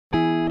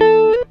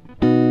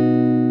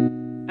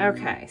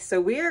Okay,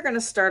 so we are going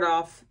to start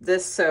off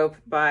this soap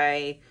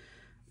by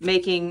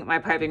making my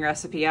piping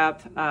recipe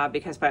up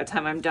because by the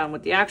time I'm done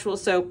with the actual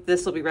soap,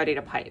 this will be ready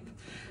to pipe.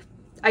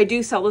 I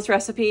do sell this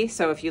recipe,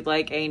 so if you'd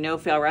like a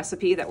no-fail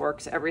recipe that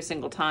works every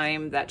single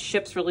time, that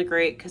ships really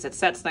great because it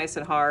sets nice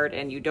and hard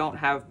and you don't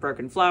have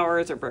broken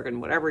flowers or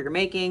broken whatever you're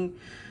making,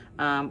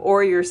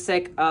 or you're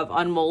sick of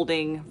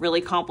unmolding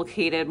really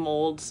complicated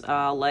molds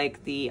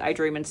like the I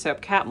Dream in Soap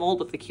cat mold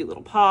with the cute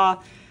little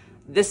paw.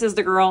 This is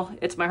the girl.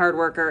 It's my hard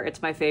worker.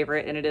 It's my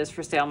favorite, and it is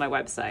for sale on my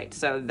website.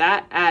 So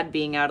that ad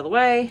being out of the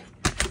way,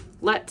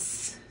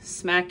 let's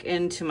smack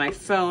into my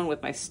phone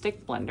with my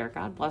stick blender.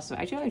 God bless me.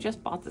 Actually, I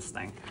just bought this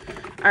thing.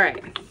 All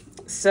right,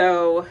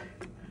 so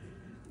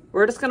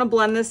we're just gonna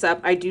blend this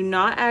up. I do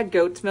not add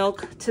goat's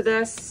milk to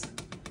this.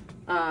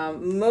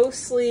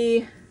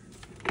 Mostly,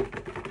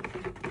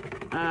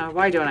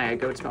 why don't I add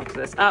goat's milk to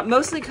this?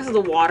 Mostly because of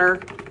the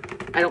water.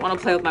 I don't want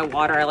to play with my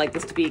water. I like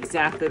this to be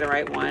exactly the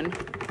right one.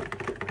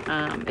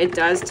 It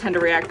does tend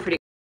to react pretty.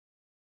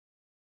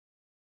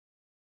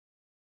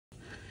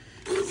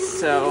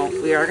 So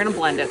we are going to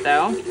blend it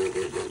though.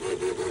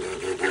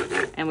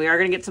 And we are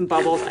going to get some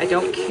bubbles. I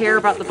don't care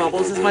about the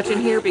bubbles as much in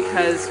here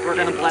because we're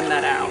going to blend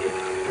that out.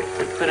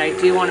 But I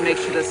do want to make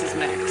sure this is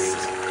mixed.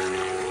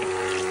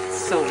 It's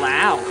so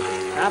loud.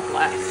 God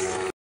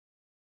bless.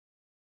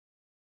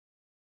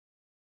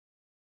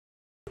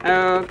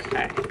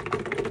 Okay.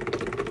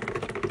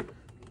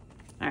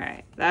 All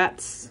right,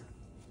 that's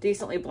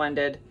decently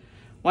blended.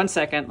 1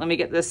 second, let me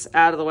get this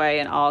out of the way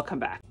and I'll come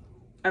back.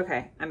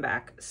 Okay, I'm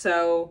back.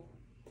 So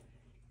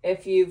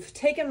if you've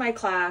taken my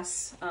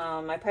class,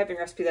 my piping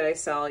recipe that I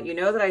sell, you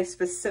know that I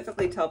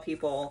specifically tell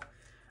people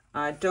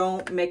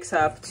don't mix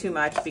up too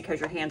much because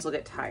your hands will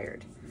get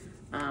tired.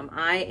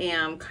 I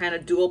am kind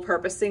of dual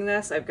purposing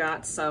this. I've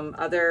got some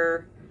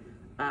other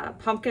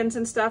pumpkins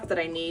and stuff that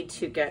I need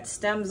to get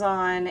stems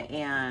on,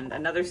 and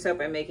another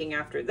soap I'm making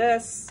after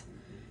this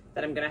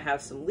that I'm gonna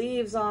have some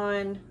leaves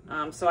on.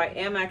 So I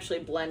am actually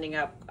blending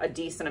up a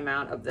decent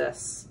amount of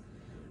this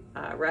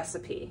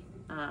recipe.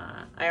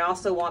 I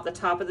also want the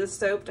top of this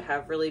soap to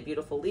have really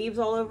beautiful leaves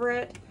all over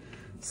it.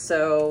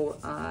 So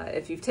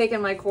if you've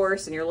taken my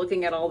course and you're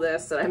looking at all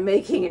this that I'm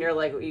making and you're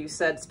like, you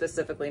said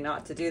specifically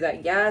not to do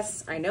that.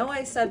 Yes, I know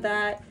I said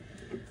that,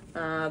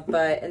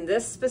 but in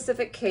this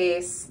specific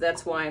case,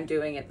 that's why I'm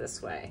doing it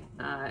this way.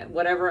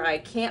 Whatever I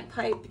can't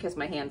pipe because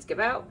my hands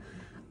give out,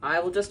 I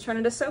will just turn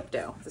into soap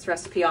dough. This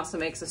recipe also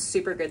makes a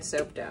super good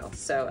soap dough.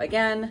 So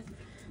again,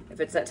 if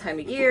it's that time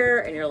of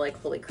year and you're like,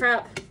 holy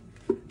crap,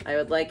 I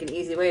would like an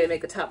easy way to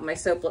make the top of my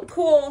soap look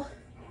cool,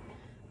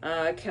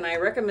 can I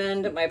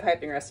recommend my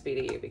piping recipe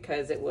to you?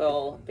 Because it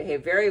will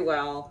behave very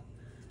well.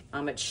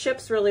 It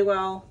ships really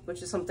well,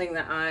 which is something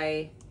that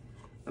I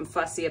am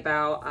fussy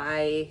about.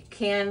 I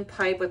can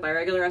pipe with my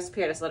regular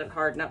recipe. I just let it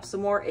harden up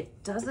some more.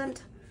 It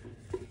doesn't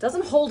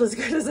hold as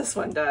good as this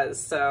one does.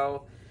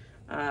 So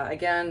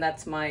again,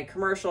 that's my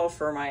commercial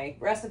for my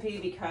recipe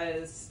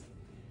because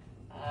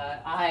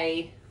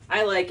I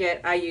like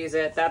it. I use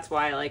it. That's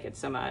why I like it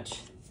so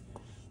much.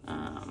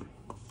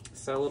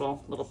 So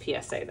little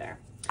PSA there.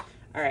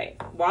 All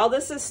right, while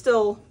this is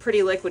still pretty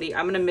liquidy,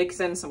 I'm gonna mix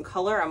in some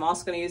color. I'm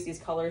also gonna use these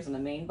colors in the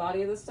main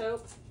body of the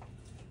soap.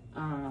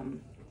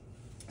 And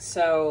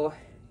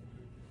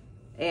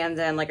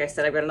then, like I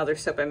said, I've got another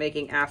soap I'm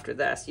making after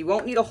this. You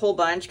won't need a whole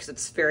bunch because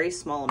it's very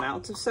small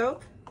amounts of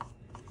soap.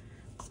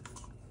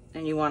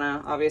 And you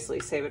wanna obviously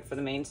save it for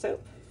the main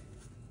soap.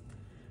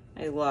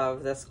 I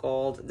love this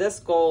gold. This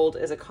gold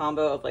is a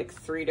combo of like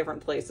 3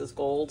 different places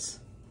golds.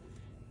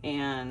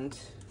 And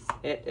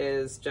it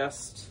is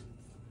just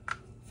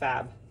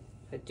fab.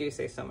 I do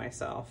say so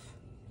myself.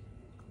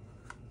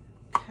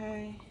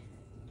 Okay.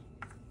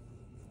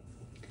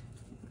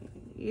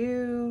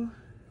 You.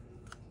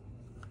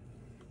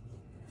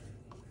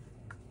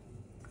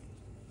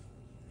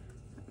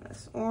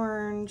 This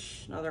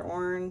orange, another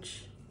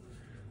orange.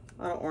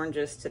 A lot of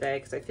oranges today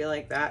because I feel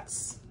like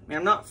that's, I mean,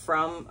 I'm not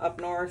from up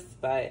north,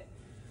 but I've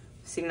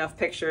seen enough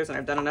pictures and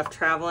I've done enough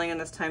traveling in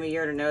this time of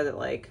year to know that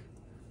like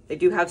they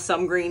do have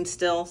some green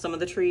still, some of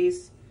the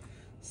trees.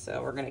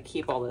 So we're gonna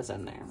keep all this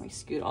in there. We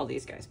scoot all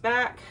these guys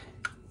back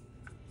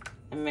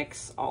and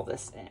mix all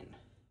this in.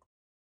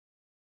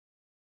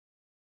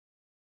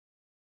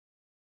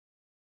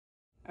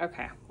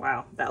 Okay,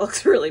 wow, that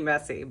looks really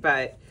messy,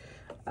 but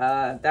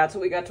that's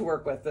what we got to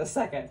work with this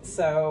second.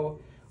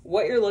 So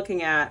what you're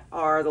looking at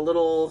are the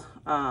little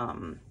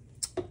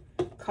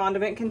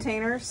condiment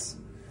containers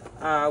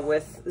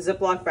with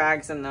Ziploc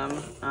bags in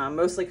them,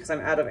 mostly because I'm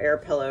out of air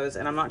pillows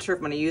and I'm not sure if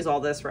I'm going to use all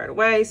this right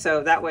away.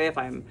 So that way, if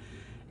I'm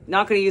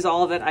not going to use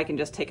all of it, I can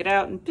just take it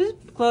out and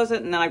just close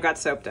it, and then I've got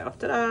soap dough.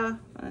 Ta-da!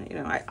 You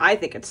know, I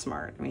think it's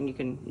smart. I mean, you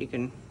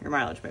can, your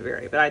mileage may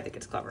vary, but I think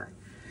it's clever.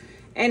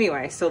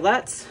 Anyway, so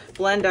let's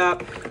blend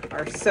up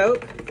our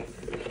soap.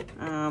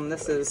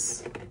 This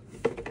is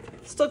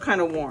still kind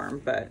of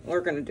warm, but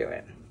we're going to do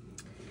it.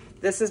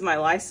 This is my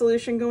lye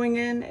solution going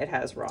in. It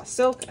has raw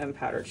silk and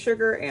powdered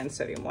sugar and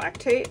sodium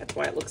lactate. That's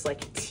why it looks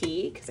like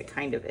tea, because it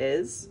kind of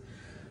is.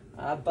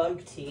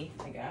 Bug tea,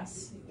 I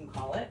guess you can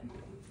call it.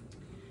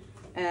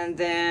 And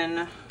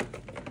then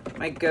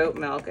my goat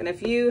milk. And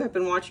if you have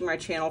been watching my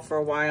channel for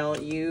a while,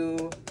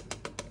 you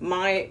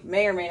may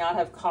or may not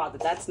have caught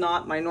that that's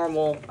not my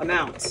normal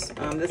amounts.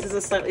 This is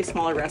a slightly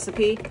smaller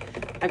recipe.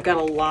 I've got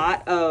a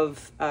lot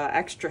of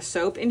extra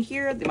soap in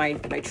here, my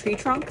tree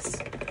trunks.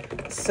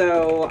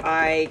 So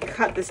I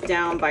cut this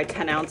down by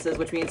 10 ounces,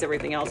 which means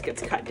everything else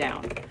gets cut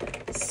down.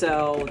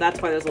 So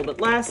that's why there's a little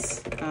bit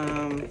less.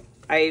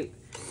 I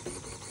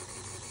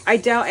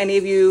doubt any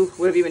of you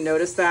would have even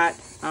noticed that.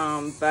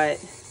 But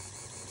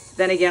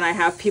then again, I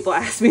have people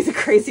ask me the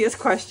craziest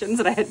questions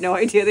that I had no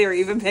idea they were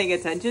even paying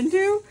attention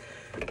to.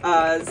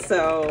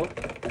 So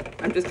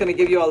I'm just going to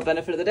give you all the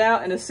benefit of the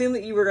doubt and assume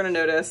that you were going to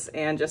notice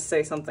and just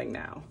say something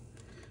now.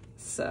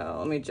 So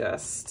let me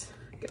just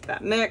get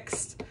that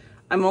mixed.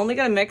 I'm only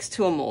going to mix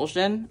to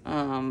emulsion,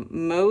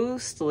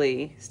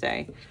 mostly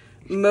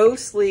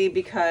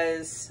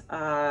because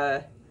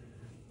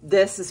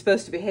this is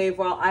supposed to behave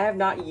well. I have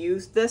not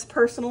used this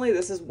personally.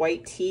 This is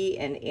white tea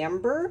and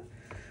amber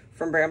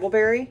from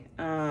Brambleberry.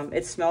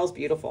 It smells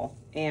beautiful,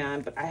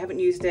 but I haven't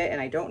used it and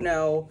I don't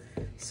know.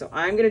 So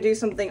I'm going to do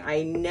something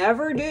I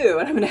never do,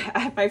 and I'm going to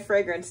add my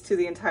fragrance to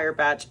the entire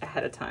batch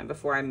ahead of time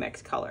before I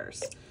mix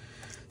colors.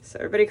 So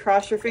everybody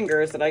cross your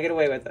fingers that I get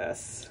away with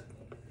this.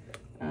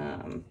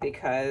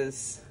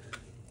 Because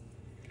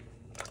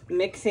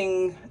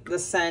mixing the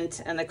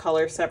scent and the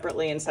color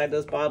separately inside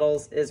those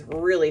bottles is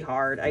really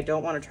hard. I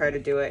don't want to try to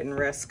do it and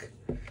risk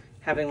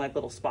having like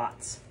little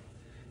spots.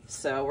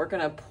 So we're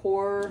going to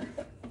pour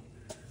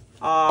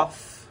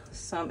off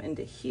some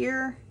into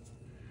here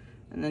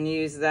and then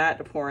use that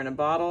to pour into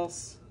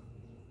bottles.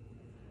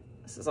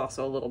 This is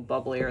also a little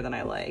bubblier than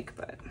I like,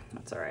 but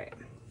that's all right.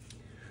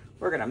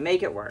 We're going to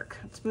make it work.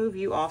 Let's move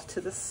you off to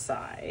the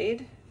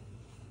side.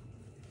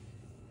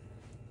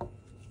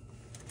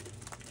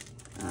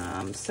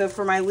 So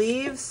for my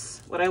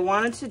leaves, what I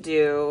wanted to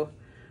do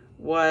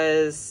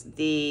was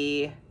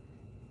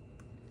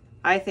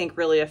I think,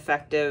 really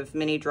effective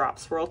mini drop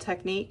swirl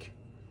technique.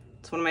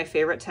 It's one of my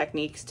favorite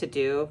techniques to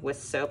do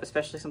with soap,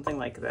 especially something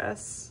like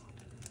this.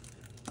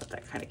 Let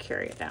that kind of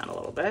carry it down a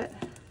little bit.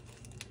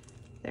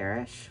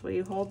 There-ish. Will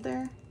you hold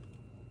there?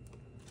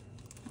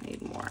 I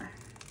need more.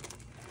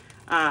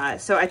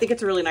 So I think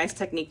it's a really nice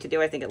technique to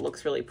do. I think it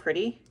looks really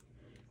pretty,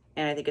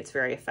 and I think it's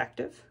very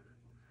effective.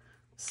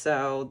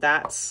 So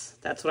that's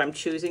what I'm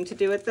choosing to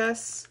do with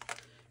this.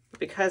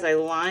 Because I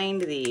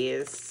lined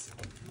these,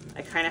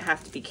 I kind of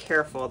have to be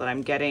careful that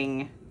I'm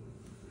getting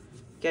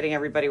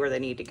everybody where they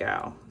need to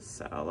go.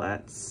 So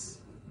let's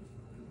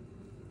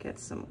get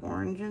some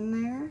orange in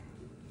there.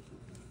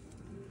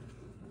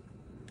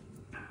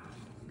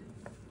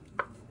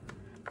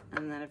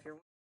 And then if you're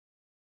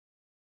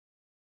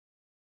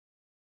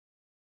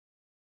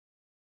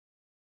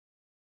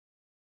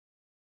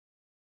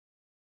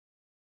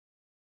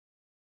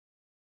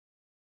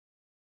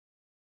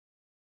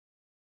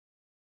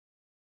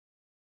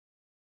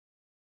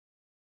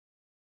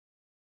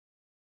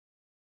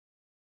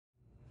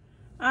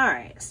All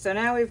right, so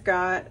now we've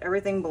got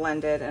everything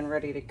blended and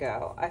ready to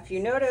go. If you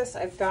notice,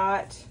 I've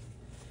got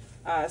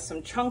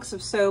some chunks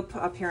of soap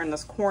up here in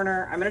this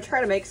corner. I'm gonna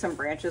try to make some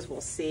branches, we'll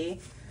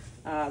see.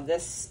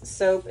 This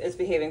soap is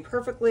behaving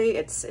perfectly.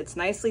 It's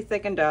nicely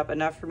thickened up,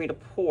 enough for me to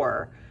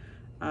pour,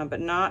 but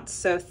not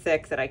so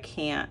thick that I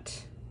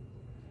can't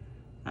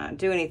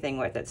do anything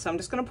with it. So I'm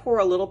just gonna pour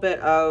a little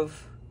bit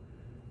of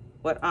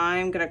what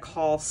I'm gonna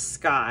call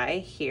sky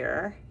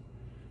here.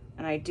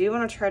 And I do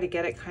wanna try to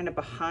get it kind of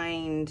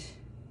behind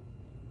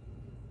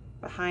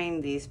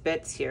these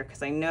bits here,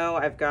 because I know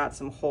I've got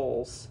some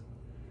holes.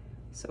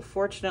 So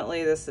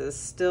fortunately this is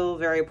still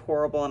very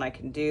pourable and I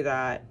can do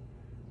that,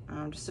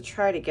 just to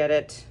try to get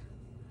it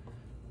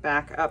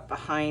back up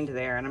behind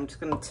there. And I'm just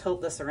going to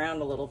tilt this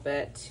around a little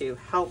bit to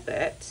help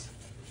it,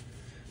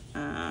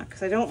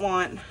 because I don't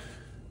want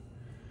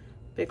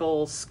big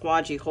old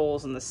squodgy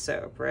holes in the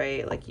soap,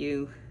 right? Like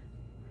it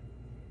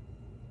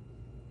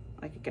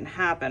can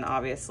happen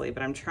obviously,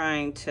 but I'm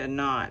trying to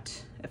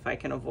not, if I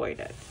can avoid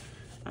it.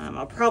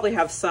 I'll probably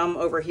have some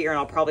over here and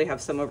I'll probably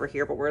have some over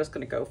here, but we're just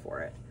going to go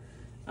for it.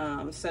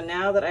 So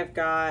now that I've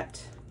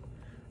got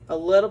a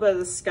little bit of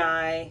the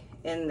sky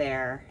in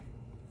there,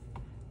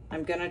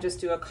 I'm going to just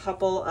do a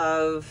couple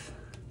of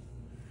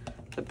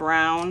the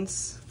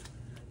browns.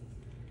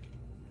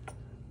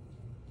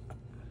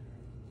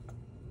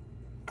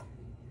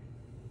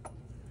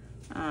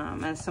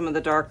 And some of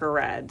the darker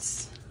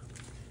reds.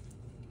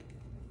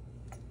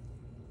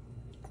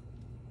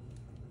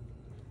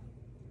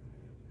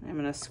 I'm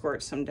going to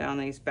squirt some down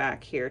these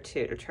back here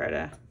too to try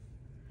to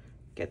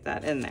get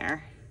that in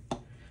there.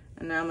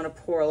 And now I'm going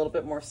to pour a little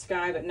bit more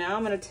sky, but now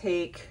I'm going to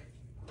take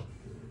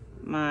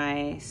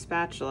my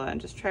spatula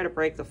and just try to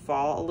break the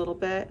fall a little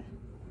bit,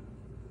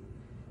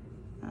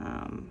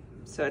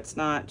 so it's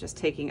not just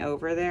taking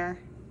over there.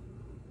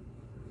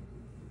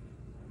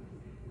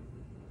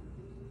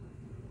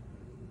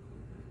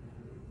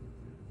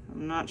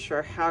 I'm not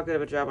sure how good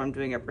of a job I'm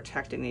doing at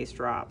protecting these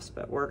drops,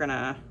 but we're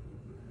gonna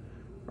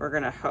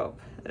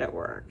hope that it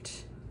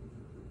worked.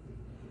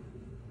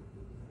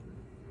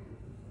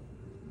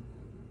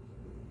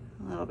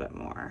 little bit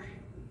more.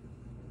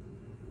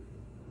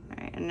 All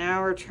right, and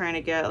now we're trying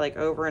to get like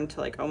over into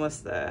like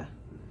almost the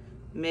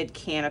mid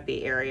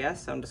canopy area.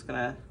 So I'm just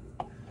gonna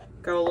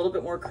go a little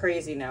bit more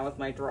crazy now with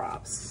my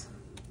drops.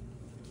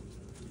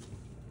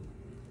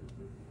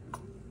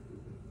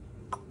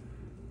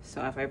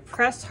 So if I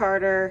press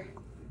harder,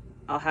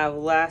 I'll have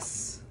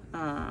less,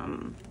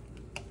 it'll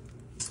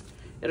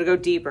go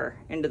deeper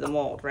into the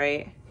mold,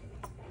 right?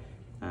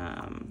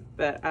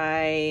 But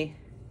I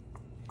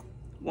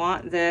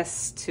want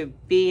this to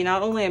be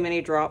not only a mini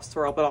drop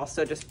swirl, but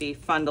also just be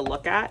fun to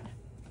look at.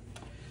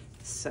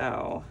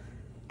 So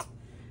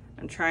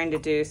I'm trying to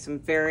do some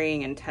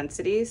varying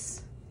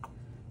intensities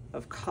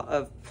of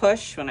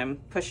push when I'm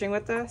pushing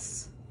with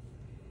this.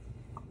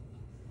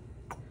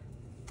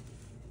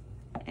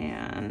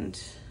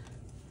 And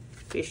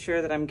be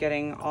sure that I'm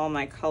getting all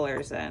my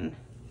colors in.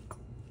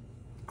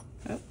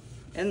 Oh,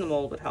 in the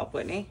mold would help,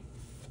 Whitney.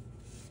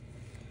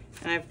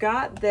 And I've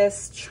got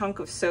this chunk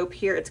of soap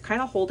here. It's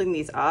kind of holding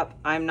these up.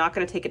 I'm not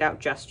going to take it out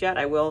just yet.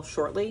 I will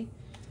shortly,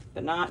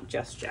 but not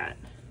just yet.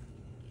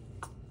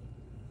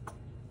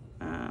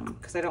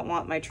 Because I don't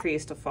want my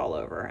trees to fall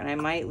over, and I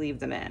might leave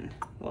them in.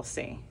 We'll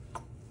see.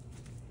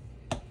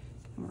 And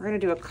we're going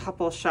to do a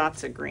couple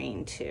shots of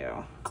green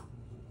too.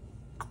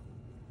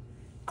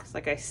 Because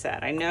like I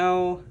said, I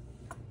know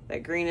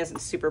that green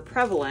isn't super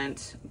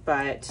prevalent,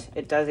 but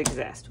it does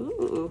exist.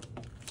 Ooh,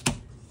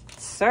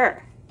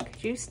 sir.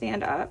 Could you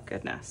stand up?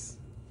 Goodness.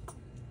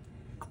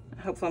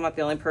 Hopefully I'm not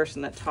the only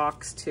person that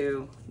talks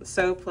to the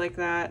soap like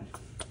that,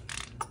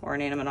 or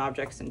inanimate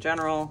objects in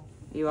general.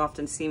 You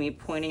often see me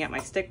pointing at my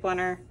stick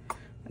blender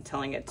and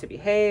telling it to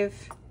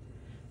behave.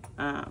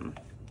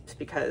 It's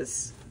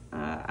because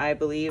I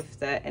believe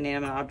that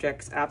inanimate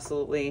objects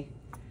absolutely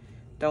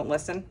don't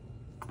listen.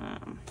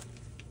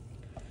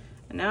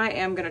 And now I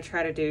am gonna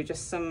try to do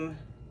just some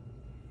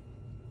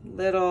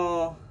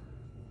little,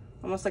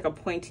 almost like a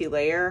pointy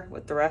layer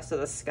with the rest of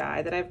the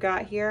sky that I've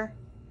got here.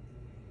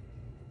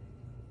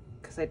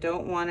 Because I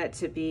don't want it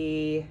to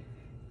be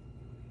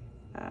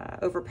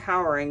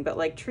overpowering, but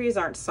like trees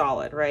aren't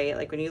solid, right?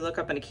 Like when you look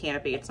up in a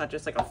canopy, it's not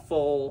just like a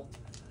full,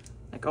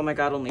 like, oh my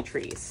God, only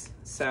trees.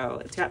 So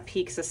it's got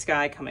peaks of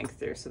sky coming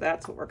through. So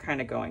that's what we're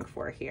kind of going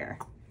for here.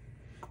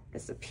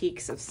 Is the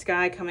peaks of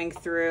sky coming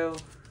through.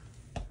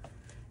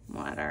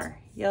 We'll add our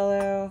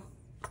yellow.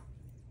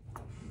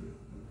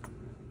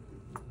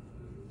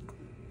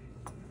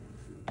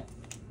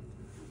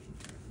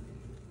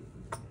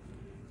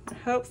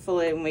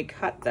 Hopefully when we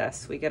cut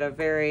this, we get a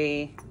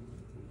very,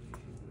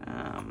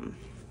 I'm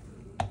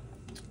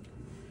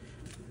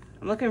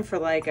looking for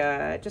like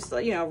a, just,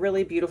 you know,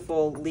 really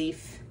beautiful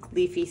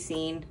leafy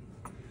scene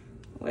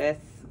with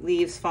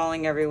leaves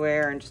falling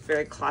everywhere and just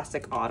very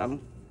classic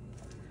autumn.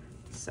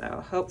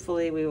 So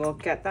hopefully we will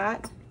get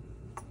that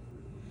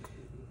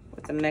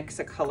with a mix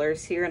of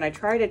colors here. And I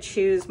try to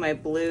choose my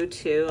blue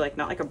too, like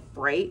not like a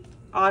bright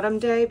autumn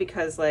day,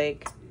 because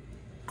like,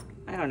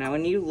 I don't know,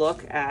 when you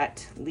look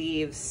at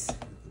leaves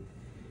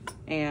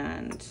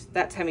and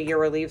that time of year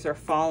where leaves are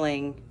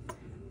falling,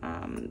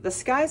 the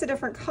sky's a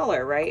different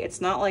color, right? It's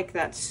not like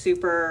that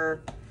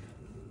super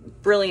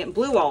brilliant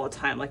blue all the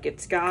time. Like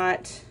it's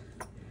got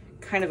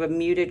kind of a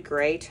muted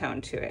gray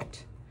tone to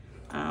it.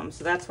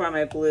 So that's why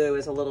my blue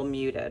is a little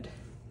muted.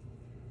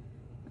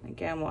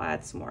 Again, we'll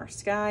add some more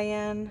sky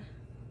in.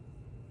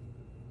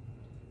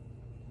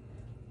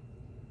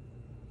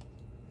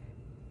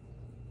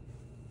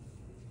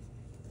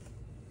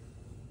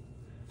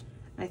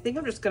 I think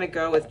I'm just gonna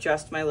go with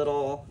just my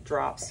little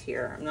drops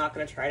here. I'm not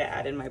gonna try to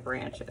add in my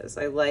branches.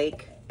 I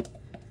like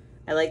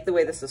the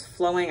way this is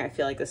flowing. I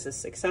feel like this is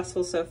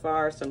successful so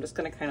far, so I'm just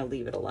gonna kind of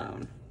leave it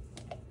alone.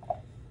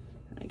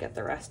 And get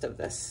the rest of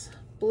this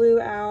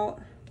blue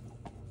out.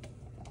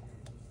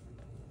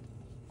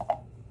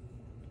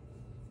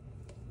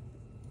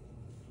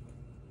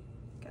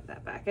 Get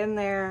that back in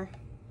there.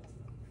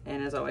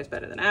 In is always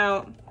better than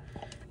out.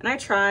 And I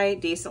try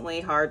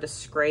decently hard to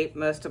scrape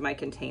most of my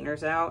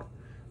containers out.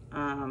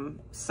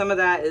 Some of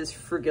that is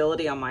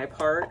frugility on my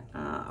part.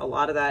 A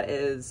lot of that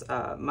is,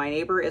 my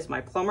neighbor is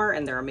my plumber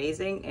and they're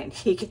amazing, and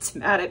he gets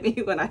mad at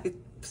me when I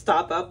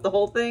stop up the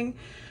whole thing,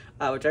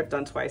 which I've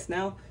done twice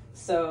now.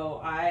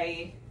 So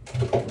I,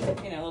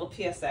 you know, a little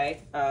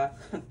PSA,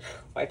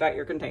 wipe out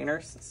your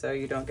containers so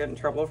you don't get in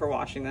trouble for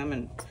washing them.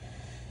 And,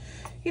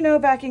 you know,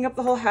 backing up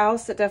the whole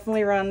house, it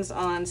definitely runs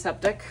on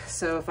septic.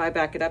 So if I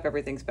back it up,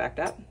 everything's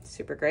backed up.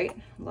 Super great.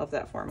 Love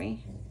that for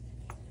me.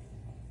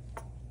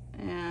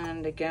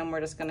 And again, we're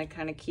just gonna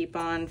kind of keep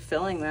on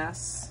filling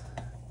this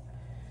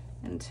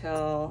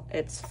until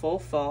it's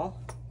full.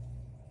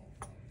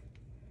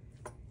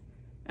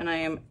 And I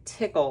am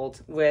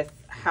tickled with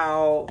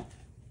how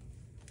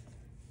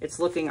it's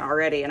looking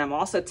already. And I'm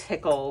also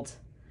tickled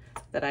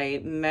that I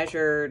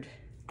measured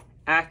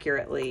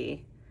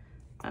accurately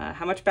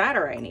how much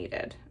batter I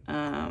needed.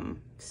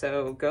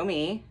 So go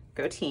me,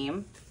 go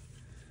team.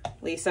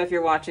 Lisa, if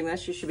you're watching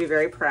this, you should be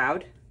very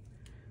proud.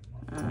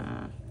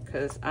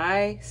 Because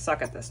I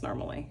suck at this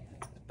normally,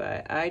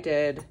 but I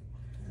did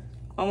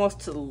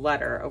almost to the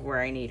letter of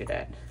where I needed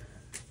it.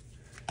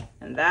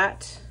 And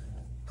that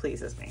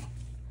pleases me.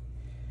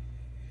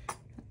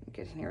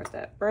 Get in here with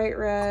that bright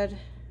red.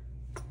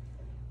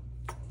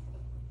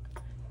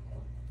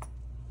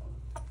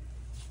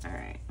 All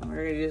right, and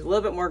we're gonna do a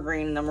little bit more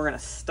green, and then we're gonna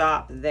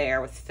stop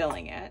there with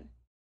filling it.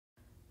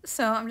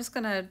 So I'm just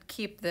gonna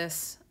keep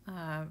this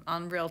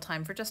on real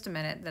time for just a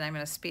minute, then I'm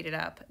gonna speed it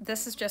up.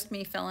 This is just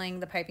me filling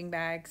the piping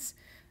bags.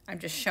 I'm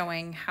just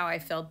showing how I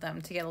filled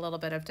them to get a little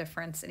bit of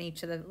difference in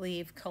each of the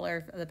leaf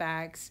color of the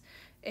bags.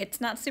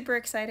 It's not super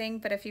exciting,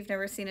 but if you've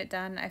never seen it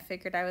done, I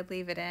figured I would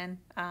leave it in.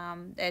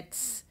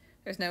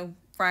 There's no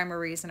rhyme or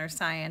reason or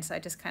science. I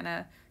just kind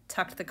of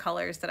tucked the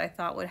colors that I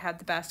thought would have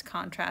the best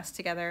contrast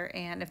together,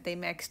 and if they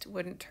mixed,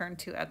 wouldn't turn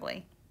too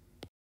ugly.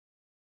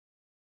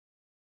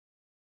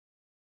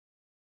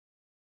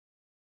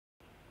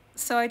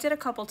 So I did a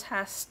couple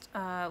test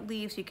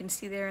leaves you can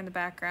see there in the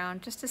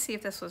background just to see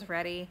if this was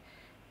ready,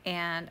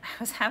 and I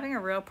was having a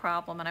real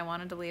problem, and I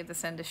wanted to leave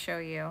this in to show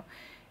you.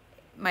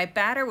 My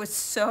batter was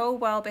so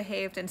well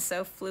behaved and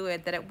so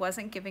fluid that it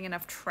wasn't giving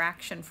enough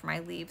traction for my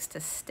leaves to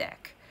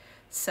stick.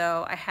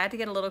 So I had to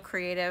get a little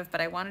creative,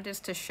 but I wanted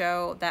just to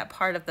show that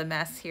part of the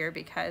mess here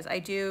because I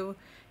do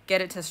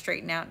get it to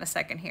straighten out in a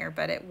second here,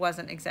 but it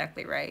wasn't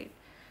exactly right.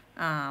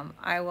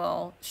 I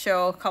will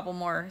show a couple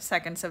more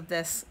seconds of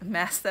this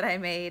mess that I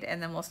made,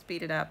 and then we'll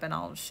speed it up and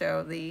I'll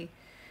show the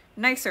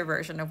nicer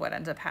version of what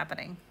ends up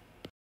happening.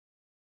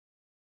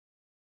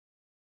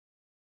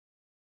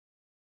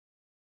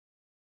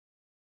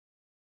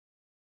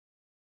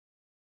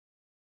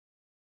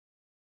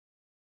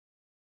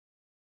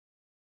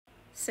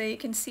 So you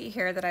can see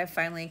here that I've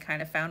finally kind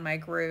of found my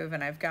groove,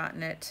 and I've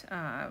gotten it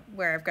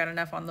where I've got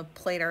enough on the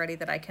plate already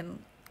that I can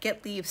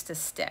get leaves to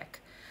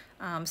stick.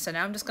 So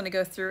now I'm just going to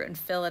go through and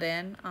fill it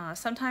in.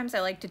 Sometimes I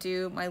like to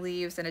do my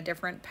leaves in a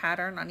different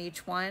pattern on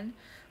each one.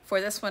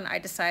 For this one, I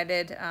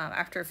decided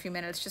after a few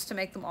minutes just to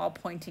make them all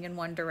pointing in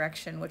one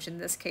direction, which in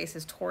this case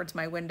is towards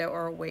my window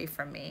or away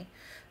from me.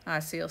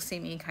 So you'll see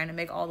me kind of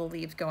make all the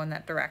leaves go in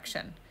that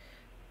direction.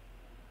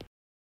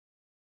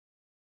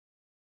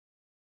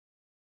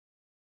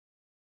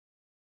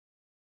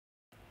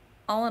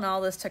 All in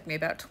all, this took me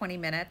about 20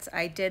 minutes.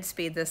 I did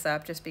speed this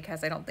up just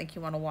because I don't think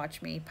you want to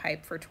watch me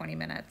pipe for 20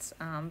 minutes,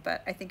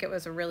 but I think it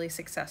was a really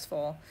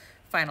successful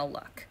final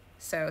look.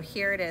 So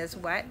here it is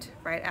wet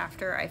right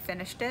after I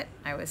finished it.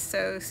 I was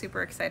so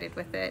super excited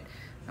with it.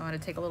 I want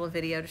to take a little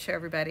video to show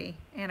everybody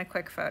and a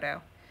quick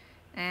photo.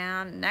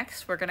 And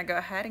next we're going to go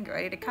ahead and get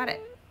ready to cut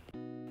it.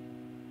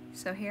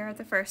 So here are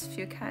the first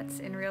few cuts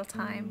in real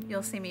time.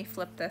 You'll see me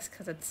flip this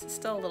because it's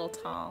still a little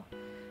tall.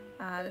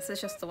 This is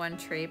just the one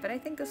tree, but I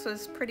think this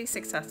was pretty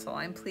successful.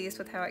 I'm pleased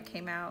with how it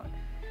came out.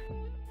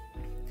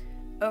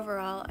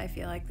 Overall, I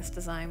feel like this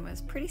design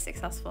was pretty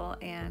successful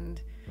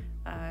and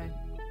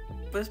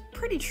was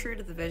pretty true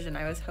to the vision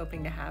I was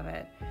hoping to have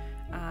it.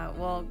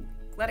 We'll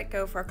let it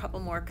go for a couple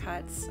more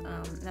cuts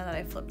now that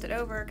I flipped it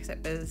over because it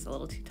was a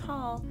little too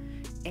tall,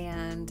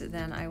 and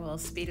then I will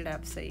speed it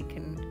up so you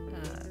can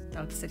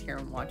don't sit here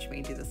and watch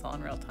me do this all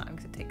in real time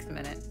because it takes a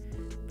minute.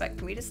 But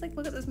can we just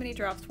look at those mini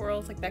drop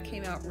swirls? That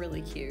came out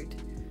really cute.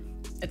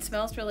 It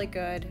smells really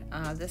good.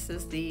 This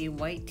is the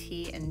white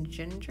tea and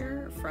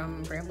ginger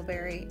from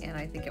Brambleberry, and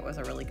I think it was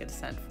a really good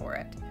scent for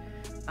it.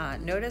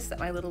 Notice that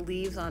my little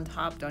leaves on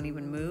top don't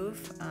even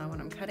move when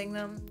I'm cutting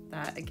them.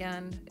 That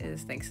again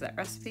is thanks to that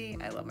recipe.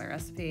 I love my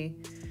recipe.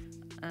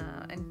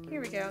 And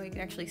here we go. You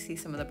can actually see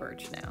some of the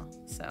birch now.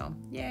 So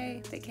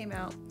yay, they came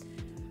out.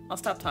 I'll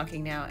stop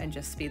talking now and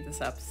just speed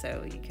this up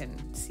so you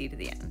can see to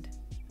the end.